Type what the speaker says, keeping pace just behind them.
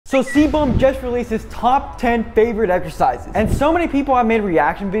So CBUM just released his top 10 favorite exercises. And so many people have made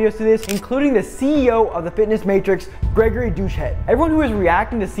reaction videos to this, including the CEO of the Fitness Matrix, Gregory Douchehead. Everyone who is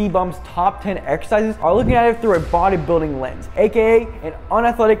reacting to CBUM's top 10 exercises are looking at it through a bodybuilding lens, aka an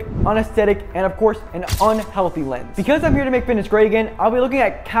unathletic, unesthetic, and of course, an unhealthy lens. Because I'm here to make fitness great again, I'll be looking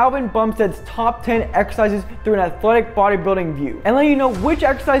at Calvin Bumstead's top 10 exercises through an athletic bodybuilding view, and letting you know which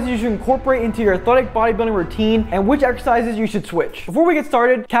exercises you should incorporate into your athletic bodybuilding routine and which exercises you should switch. Before we get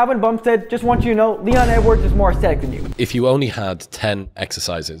started, Calvin Bumstead, just want you to know, Leon Edwards is more aesthetic than you. If you only had 10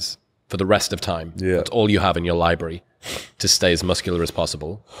 exercises for the rest of time, that's all you have in your library to stay as muscular as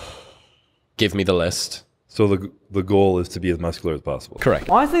possible, give me the list. So the goal is to be as muscular as possible. Correct.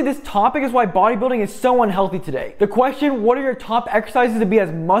 Honestly, this topic is why bodybuilding is so unhealthy today. The question, what are your top exercises to be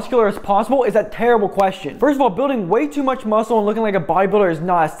as muscular as possible, is a terrible question. First of all, building way too much muscle and looking like a bodybuilder is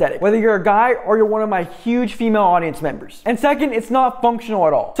not aesthetic, whether you're a guy or you're one of my huge female audience members. And second, it's not functional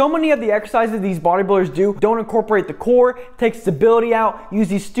at all. So many of the exercises these bodybuilders do don't incorporate the core, take stability out, use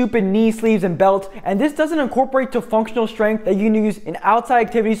these stupid knee sleeves and belts, and this doesn't incorporate to functional strength that you can use in outside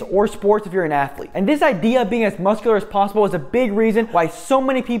activities or sports if you're an athlete. And this idea of being as muscular as possible is a big reason why so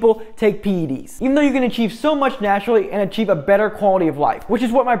many people take PEDs, even though you can achieve so much naturally and achieve a better quality of life, which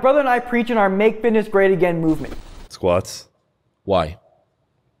is what my brother and I preach in our Make Fitness Great Again movement. Squats. Why?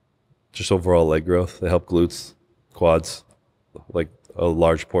 Just overall leg growth. They help glutes, quads, like a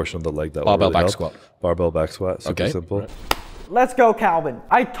large portion of the leg that Barbell will really back help. squat. Barbell back squat. Super simple. Right. Let's go, Calvin.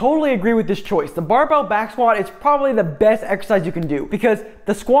 I totally agree with this choice. The barbell back squat is probably the best exercise you can do because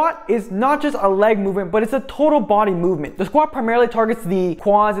the squat is not just a leg movement, but it's a total body movement. The squat primarily targets the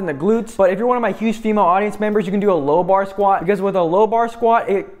quads and the glutes, but if you're one of my huge female audience members, you can do a low bar squat because with a low bar squat,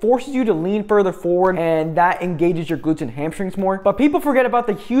 it forces you to lean further forward and that engages your glutes and hamstrings more. But people forget about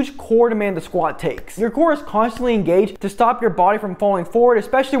the huge core demand the squat takes. Your core is constantly engaged to stop your body from falling forward,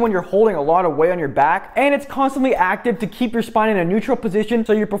 especially when you're holding a lot of weight on your back, and it's constantly active to keep your spine in a neutral position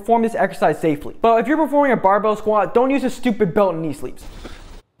so you perform this exercise safely. But if you're performing a barbell squat, don't use a stupid belt and knee sleeves.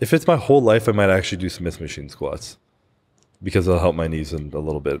 If it's my whole life, I might actually do Smith machine squats because it'll help my knees in a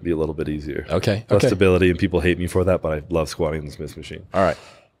little bit, be a little bit easier. Okay. Less stability, and people hate me for that, but I love squatting in the Smith machine. All right.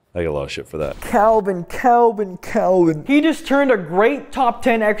 I get a lot of shit for that. Calvin. He just turned a great top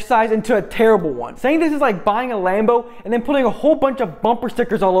 10 exercise into a terrible one. Saying this is like buying a Lambo and then putting a whole bunch of bumper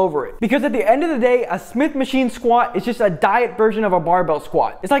stickers all over it. Because at the end of the day, a Smith machine squat is just a diet version of a barbell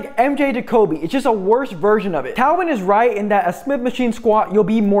squat. It's like MJ to Kobe. It's just a worse version of it. Calvin is right in that a Smith machine squat, you'll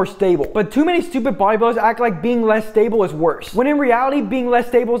be more stable. But too many stupid bodybuilders act like being less stable is worse. When in reality, being less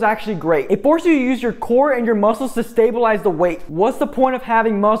stable is actually great. It forces you to use your core and your muscles to stabilize the weight. What's the point of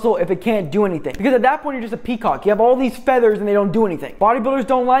having muscle if it can't do anything? Because at that point you're just a peacock. You have all these feathers and they don't do anything. Bodybuilders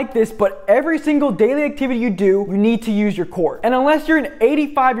don't like this, but every single daily activity you do, you need to use your core. And unless you're an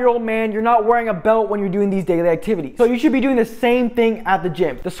 85-year-old man, you're not wearing a belt when you're doing these daily activities. So you should be doing the same thing at the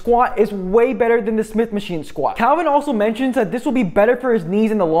gym. The squat is way better than the Smith machine squat. Calvin also mentions that this will be better for his knees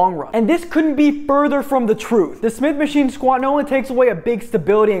in the long run. And this couldn't be further from the truth. The Smith machine squat not only takes away a big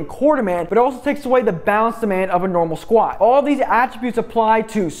stability and core demand, but also takes away the balance demand of a normal squat. All these attributes apply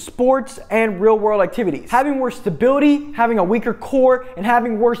to sports and real world activities. Having worse stability, having a weaker core, and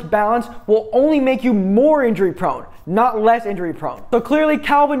having worse balance will only make you more injury prone, not less injury prone. So clearly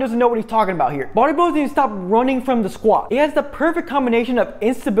Calvin doesn't know what he's talking about here. Bodybuilders need to stop running from the squat. It has the perfect combination of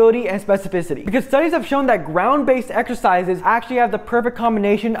instability and specificity because studies have shown that ground-based exercises actually have the perfect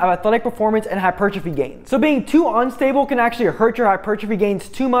combination of athletic performance and hypertrophy gains. So being too unstable can actually hurt your hypertrophy gains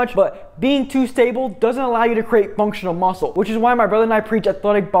too much, but being too stable doesn't allow you to create functional muscle, which is why my brother and I preach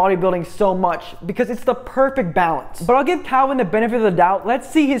athletic bodybuilding so much, because it's the perfect balance. But I'll give Calvin the benefit of the doubt. Let's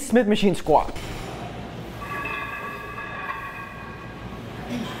see his Smith machine squat.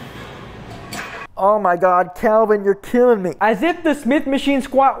 Oh my God, Calvin, you're killing me. As if the Smith machine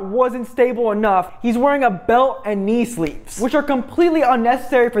squat wasn't stable enough, he's wearing a belt and knee sleeves, which are completely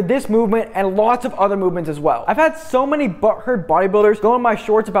unnecessary for this movement and lots of other movements as well. I've had so many butthurt bodybuilders go on my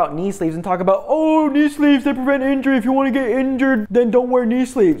shorts about knee sleeves and talk about, oh, knee sleeves, they prevent injury. If you want to get injured, then don't wear knee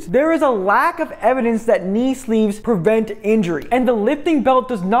sleeves. There is a lack of evidence that knee sleeves prevent injury. And the lifting belt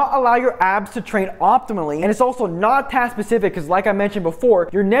does not allow your abs to train optimally. And it's also not task specific because like I mentioned before,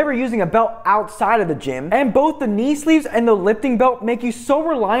 you're never using a belt outside outside of the gym. And both the knee sleeves and the lifting belt make you so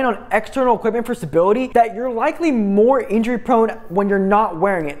reliant on external equipment for stability that you're likely more injury prone when you're not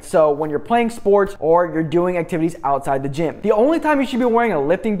wearing it. So when you're playing sports or you're doing activities outside the gym. The only time you should be wearing a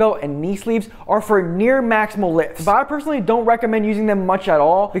lifting belt and knee sleeves are for near maximal lifts. But I personally don't recommend using them much at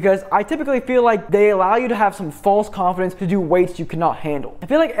all because I typically feel like they allow you to have some false confidence to do weights you cannot handle. I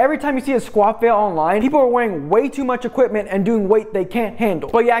feel like every time you see a squat fail online, people are wearing way too much equipment and doing weight they can't handle.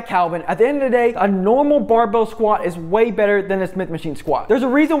 But yeah, Calvin, at the end of the day, a normal barbell squat is way better than a Smith machine squat. There's a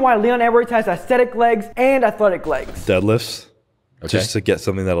reason why Leon Edwards has aesthetic legs and athletic legs. Deadlifts, just to get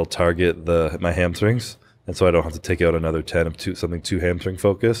something that'll target my hamstrings. And so I don't have to take out another 10 of something too hamstring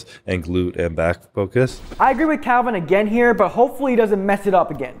focused and glute and back focused. I agree with Calvin again here, but hopefully he doesn't mess it up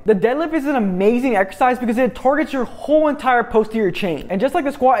again. The deadlift is an amazing exercise because it targets your whole entire posterior chain. And just like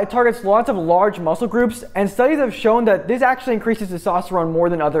the squat, it targets lots of large muscle groups, and studies have shown that this actually increases testosterone more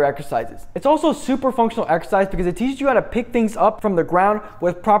than other exercises. It's also a super functional exercise because it teaches you how to pick things up from the ground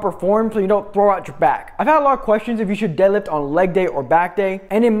with proper form so you don't throw out your back. I've had a lot of questions if you should deadlift on leg day or back day,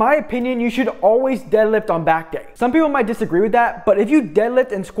 and in my opinion, you should always deadlift on back day. Some people might disagree with that, but if you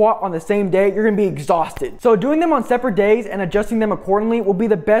deadlift and squat on the same day, you're gonna be exhausted. So doing them on separate days and adjusting them accordingly will be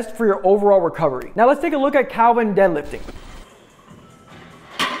the best for your overall recovery. Now let's take a look at Calvin deadlifting.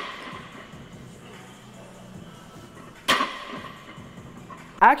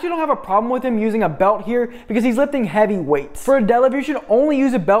 I actually don't have a problem with him using a belt here because he's lifting heavy weights. For a deadlift, you should only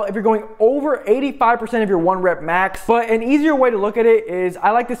use a belt if you're going over 85% of your 1 rep max. But an easier way to look at it is,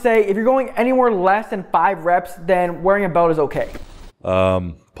 I like to say, if you're going anywhere less than 5 reps, then wearing a belt is okay.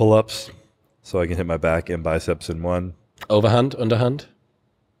 Pull-ups, so I can hit my back and biceps in one. Overhand, underhand?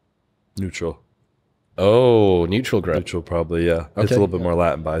 Neutral. Oh, neutral grip. Neutral probably, yeah. Okay. It's a little bit more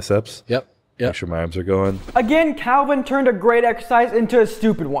lat and biceps. Yep. Make sure my arms are going. Again, Calvin turned a great exercise into a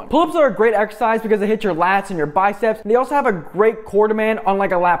stupid one. Pull-ups are a great exercise because they hit your lats and your biceps. And they also have a great core demand on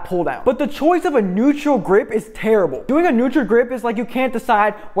like a lat pull down. But the choice of a neutral grip is terrible. Doing a neutral grip is like you can't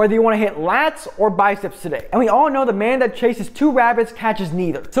decide whether you want to hit lats or biceps today. And we all know the man that chases 2 rabbits catches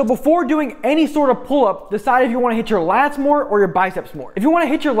neither. So before doing any sort of pull-up, decide if you want to hit your lats more or your biceps more. If you want to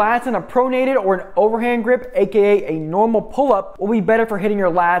hit your lats in a pronated or an overhand grip, aka a normal pull-up, will be better for hitting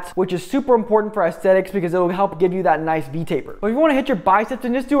your lats, which is super important for aesthetics because it will help give you that nice V-taper. But if you want to hit your biceps,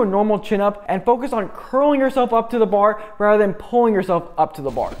 then just do a normal chin up and focus on curling yourself up to the bar rather than pulling yourself up to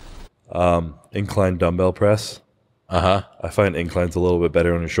the bar. Incline dumbbell press. I find incline's a little bit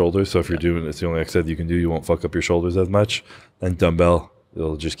better on your shoulders. So if you're doing it's the only exercise you can do, you won't fuck up your shoulders as much. And dumbbell,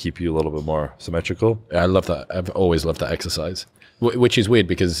 it'll just keep you a little bit more symmetrical. Yeah, I love that. I've always loved that exercise, which is weird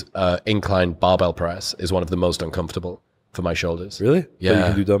because incline barbell press is one of the most uncomfortable for my shoulders. Really? Yeah. But you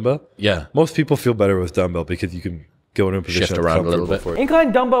can do dumbbell? Yeah. Most people feel better with dumbbell because you can go in a position Shift around a little bit.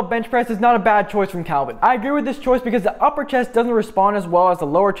 Incline dumbbell bench press is not a bad choice from Calvin. I agree with this choice because the upper chest doesn't respond as well as the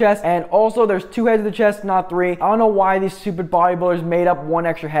lower chest, and also there's 2 heads of the chest, not 3. I don't know why these stupid bodybuilders made up 1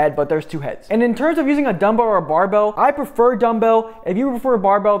 extra head, but there's 2 heads. And in terms of using a dumbbell or a barbell, I prefer dumbbell. If you prefer a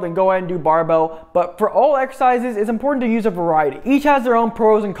barbell, then go ahead and do barbell. But for all exercises, it's important to use a variety. Each has their own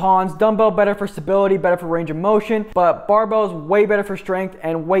pros and cons. Dumbbell better for stability, better for range of motion, but barbell is way better for strength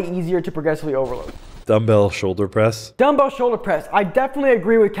and way easier to progressively overload. Dumbbell shoulder press. Dumbbell shoulder press. I definitely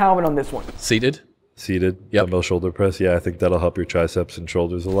agree with Calvin on this one. Seated? Seated. Yep. Dumbbell shoulder press. Yeah, I think that'll help your triceps and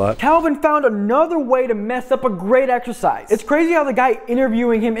shoulders a lot. Calvin found another way to mess up a great exercise. It's crazy how the guy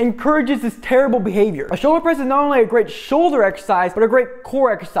interviewing him encourages this terrible behavior. A shoulder press is not only a great shoulder exercise, but a great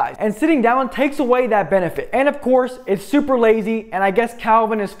core exercise. And sitting down takes away that benefit. And of course, it's super lazy, and I guess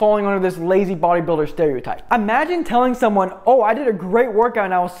Calvin is falling under this lazy bodybuilder stereotype. Imagine telling someone, oh, I did a great workout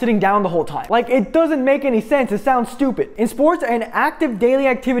and I was sitting down the whole time. Like, it doesn't make any sense. It sounds stupid. In sports and active daily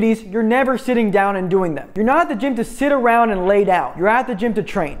activities, you're never sitting down and doing them. You're not at the gym to sit around and lay down. You're at the gym to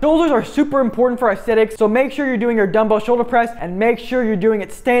train. Shoulders are super important for aesthetics, so make sure you're doing your dumbbell shoulder press and make sure you're doing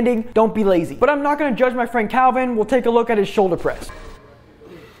it standing. Don't be lazy. But I'm not going to judge my friend Calvin. We'll take a look at his shoulder press.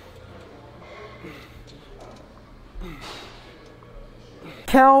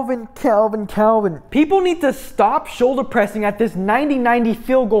 Calvin. People need to stop shoulder pressing at this 90-90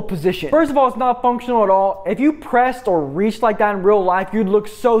 field goal position. First of all, it's not functional at all. If you pressed or reached like that in real life, you'd look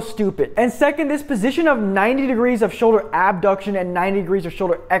so stupid. And second, this position of 90 degrees of shoulder abduction and 90 degrees of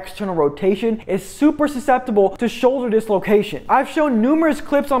shoulder external rotation is super susceptible to shoulder dislocation. I've shown numerous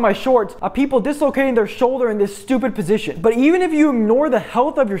clips on my shorts of people dislocating their shoulder in this stupid position. But even if you ignore the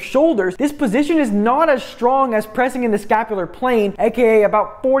health of your shoulders, this position is not as strong as pressing in the scapular plane, aka about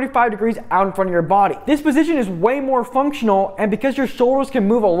about 45 degrees out in front of your body. This position is way more functional, and because your shoulders can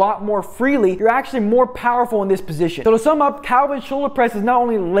move a lot more freely, you're actually more powerful in this position. So to sum up, Calvin's shoulder press is not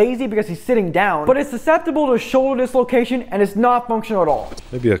only lazy because he's sitting down, but it's susceptible to shoulder dislocation and it's not functional at all.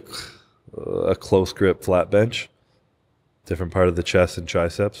 Maybe a close grip flat bench. Different part of the chest and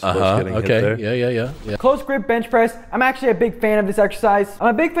triceps. Okay. Yeah. Close grip bench press. I'm actually a big fan of this exercise. I'm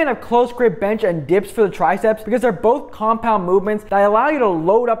a big fan of close grip bench and dips for the triceps because they're both compound movements that allow you to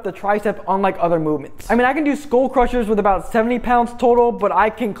load up the tricep unlike other movements. I mean, I can do skull crushers with about 70 pounds total, but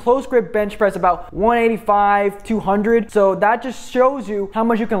I can close grip bench press about 185, 200. So that just shows you how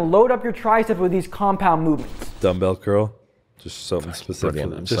much you can load up your triceps with these compound movements. Dumbbell curl. Just something specific.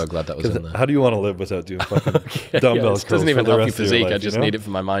 Brilliant. I'm so glad that was in there. How do you want to live without doing fucking dumbbell curls? It doesn't even help your physique. Life, I just need it for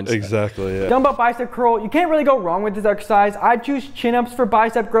my mindset. Exactly, yeah. Dumbbell bicep curl. You can't really go wrong with this exercise. I choose chin-ups for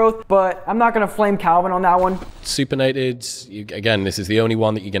bicep growth, but I'm not going to flame Calvin on that one. Supinated. Again, this is the only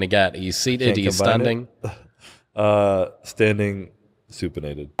one that you're going to get. Are you seated? Are you standing? Standing.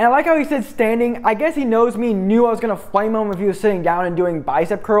 Supinated. And I like how he said standing. I guess he knows me, knew I was going to flame him if he was sitting down and doing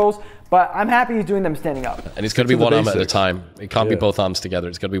bicep curls, but I'm happy he's doing them standing up. And it's going to be one arm at a time. It can't be both arms together.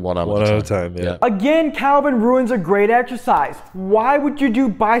 It's going to be one arm at a time. Yeah. Again, Calvin ruins a great exercise. Why would you do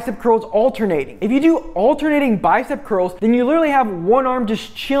bicep curls alternating? If you do alternating bicep curls, then you literally have one arm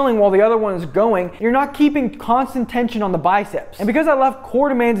just chilling while the other one is going. You're not keeping constant tension on the biceps. And because I left core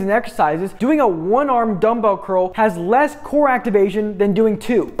demands in exercises, doing a one-arm dumbbell curl has less core activation than doing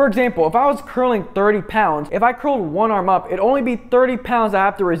two. For example, if I was curling 30 pounds, if I curled one arm up, it'd only be 30 pounds I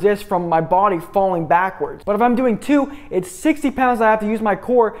have to resist from my body falling backwards. But if I'm doing two, it's 60 pounds I have to use my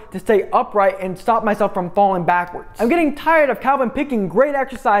core to stay upright and stop myself from falling backwards. I'm getting tired of Calvin picking great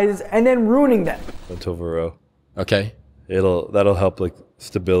exercises and then ruining them. Bent over row. Okay. That'll help like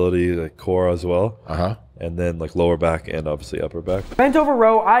stability, like core as well. And then like lower back and obviously upper back. Bent over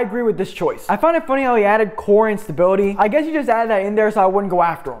row, I agree with this choice. I find it funny how he added core and stability. I guess he just added that in there so I wouldn't go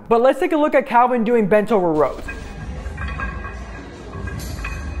after him. But let's take a look at Calvin doing bent over rows.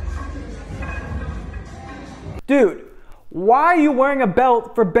 Dude, why are you wearing a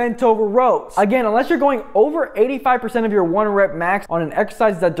belt for bent over rows? Again, unless you're going over 85% of your 1 rep max on an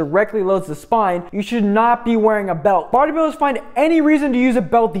exercise that directly loads the spine, you should not be wearing a belt. Bodybuilders find any reason to use a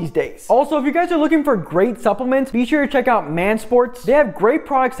belt these days. Also, if you guys are looking for great supplements, be sure to check out Man Sports. They have great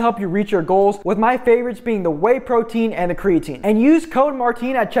products to help you reach your goals, with my favorites being the whey protein and the creatine. And use code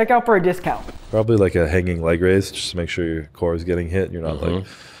Martine at checkout for a discount. Probably like a hanging leg raise, just to make sure your core is getting hit and you're not like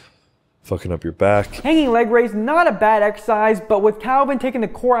fucking up your back. Hanging leg raise, not a bad exercise, but with Calvin taking the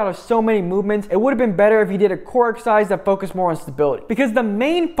core out of so many movements, it would have been better if he did a core exercise that focused more on stability. Because the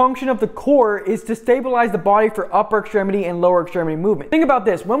main function of the core is to stabilize the body for upper extremity and lower extremity movement. Think about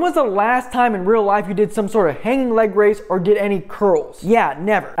this, when was the last time in real life you did some sort of hanging leg raise or did any curls? Yeah,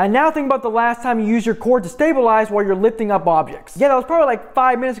 never. And now think about the last time you used your core to stabilize while you're lifting up objects. Yeah, that was probably like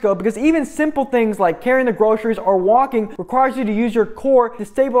 5 minutes ago, because even simple things like carrying the groceries or walking requires you to use your core to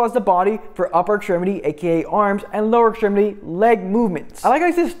stabilize the body for upper extremity, aka arms, and lower extremity leg movements. I like how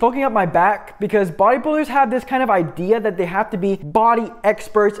he says fucking up my back, because bodybuilders have this kind of idea that they have to be body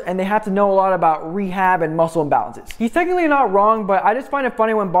experts and they have to know a lot about rehab and muscle imbalances. He's technically not wrong, but I just find it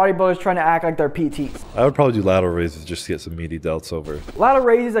funny when bodybuilders trying to act like they're PTs. I would probably do lateral raises just to get some meaty delts over. Lateral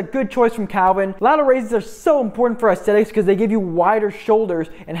raises, a good choice from Calvin. Lateral raises are so important for aesthetics because they give you wider shoulders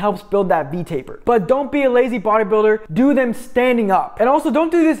and helps build that V-taper. But don't be a lazy bodybuilder, do them standing up. And also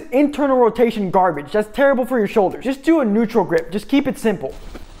don't do this internal rotation garbage. That's terrible for your shoulders. Just do a neutral grip. Just keep it simple.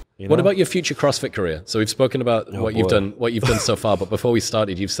 You know? What about your future CrossFit career? So we've spoken about what you've done so far, but before we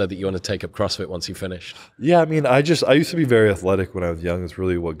started, you've said that you want to take up CrossFit once you finished. Yeah, I mean, I used to be very athletic when I was young. It's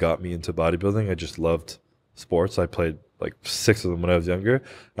really what got me into bodybuilding. I just loved sports. I played like 6 of them when I was younger,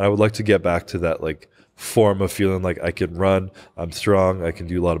 and I would like to get back to that like form of feeling like I can run, I'm strong, I can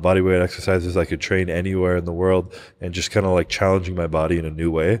do a lot of body weight exercises, I could train anywhere in the world, and just kind of like challenging my body in a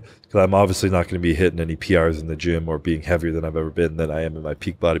new way. Because I'm obviously not going to be hitting any PRs in the gym or being heavier than I've ever been than I am in my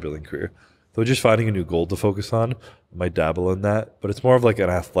peak bodybuilding career. So just finding a new goal to focus on, I might dabble in that, but it's more of like an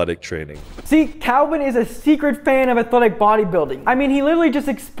athletic training. See, Calvin is a secret fan of athletic bodybuilding. I mean, he literally just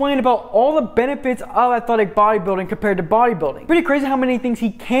explained about all the benefits of athletic bodybuilding compared to bodybuilding. Pretty crazy how many things he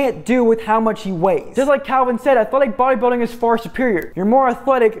can't do with how much he weighs. Just like Calvin said, athletic bodybuilding is far superior. You're more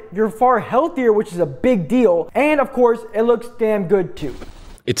athletic, you're far healthier, which is a big deal, and of course, it looks damn good too.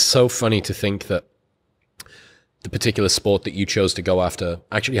 It's so funny to think that the particular sport that you chose to go after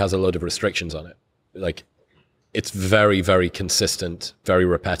actually has a load of restrictions on it. Like, it's very, very consistent, very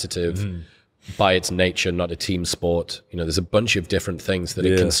repetitive, by its nature not a team sport. You know, there's a bunch of different things that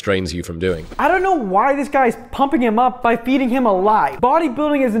it constrains you from doing. I don't know why this guy is pumping him up by feeding him a lie.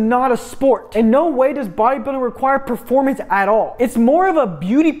 Bodybuilding is not a sport. In no way does bodybuilding require performance at all. It's more of a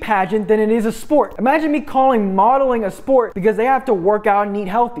beauty pageant than it is a sport. Imagine me calling modeling a sport because they have to work out and eat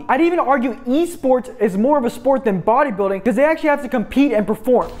healthy. I'd even argue esports is more of a sport than bodybuilding because they actually have to compete and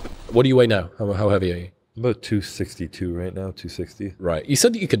perform. What do you weigh now? How heavy are you? About 262 right now, 260. Right. You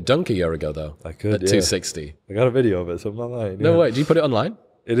said that you could dunk a year ago, though. I could, at 260. I got a video of it, so I'm not lying. No way. Did you put it online?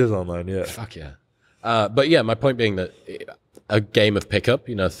 It is online, yeah. Fuck yeah. But yeah, my point being that a game of pickup,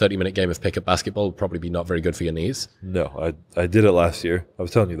 you know, a 30-minute game of pickup basketball would probably be not very good for your knees. No, I did it last year. I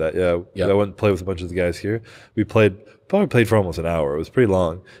was telling you that, yeah. I went and played with a bunch of the guys here. We probably played for almost an hour. It was pretty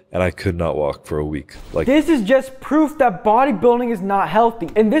long, and I could not walk for a week. Like, this is just proof that bodybuilding is not healthy.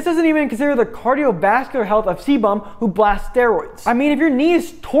 And this doesn't even consider the cardiovascular health of CBUM who blast steroids. I mean, if your knee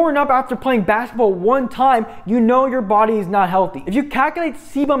is torn up after playing basketball one time, you know your body is not healthy. If you calculate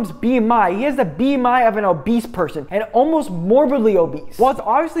CBUM's BMI, he has the BMI of an obese person, and almost morbidly obese. While it's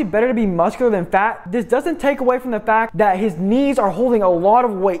obviously better to be muscular than fat, this doesn't take away from the fact that his knees are holding a lot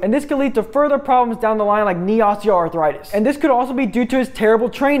of weight, and this could lead to further problems down the line like knee osteoarthritis. And this could also be due to his terrible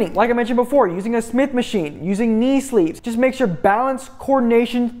training. Like I mentioned before, using a Smith machine, using knee sleeves, just makes your balance,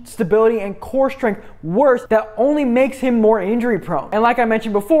 coordination, stability, and core strength worse. That only makes him more injury prone. And like I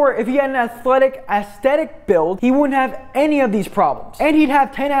mentioned before, if he had an aesthetic build, he wouldn't have any of these problems. And he'd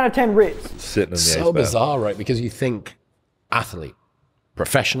have 10 out of 10 ribs. Sitting in the so bizarre, right? Because you think athlete,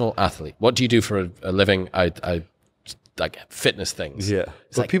 professional athlete. What do you do for a living? I like fitness things. Yeah.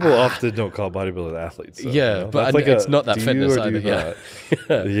 But like, people often don't call bodybuilders athletes. So, yeah, you know? but like it's not that fitness either.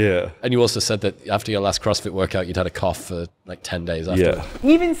 Yeah. Yeah. And you also said that after your last CrossFit workout, you'd had a cough for like 10 days after. Yeah.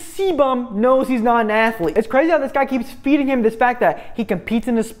 Even CBUM knows he's not an athlete. It's crazy how this guy keeps feeding him this fact that he competes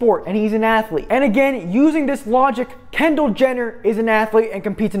in a sport and he's an athlete. And again, using this logic, Kendall Jenner is an athlete and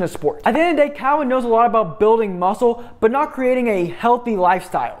competes in a sport. At the end of the day, Calvin knows a lot about building muscle, but not creating a healthy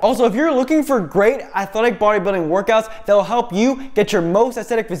lifestyle. Also, if you're looking for great athletic bodybuilding workouts that will help you get your most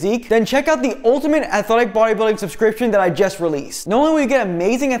aesthetic physique, then check out the Ultimate Athletic Bodybuilding subscription that I just released. Not only will you get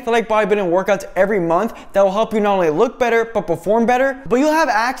amazing athletic bodybuilding workouts every month that will help you not only look better, but perform better, but you'll have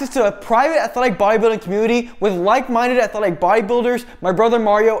access to a private athletic bodybuilding community with like-minded athletic bodybuilders, my brother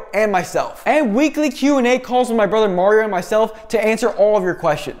Mario, and myself. And weekly Q&A calls with my brother Mario and myself to answer all of your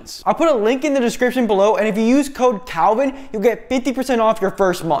questions. I'll put a link in the description below, and if you use code Calvin, you'll get 50% off your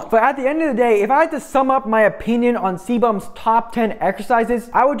first month. But at the end of the day, if I had to sum up my opinion on CBUM's top 10 exercises,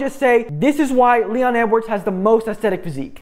 I would just say this is why Leon Edwards has the most aesthetic physique.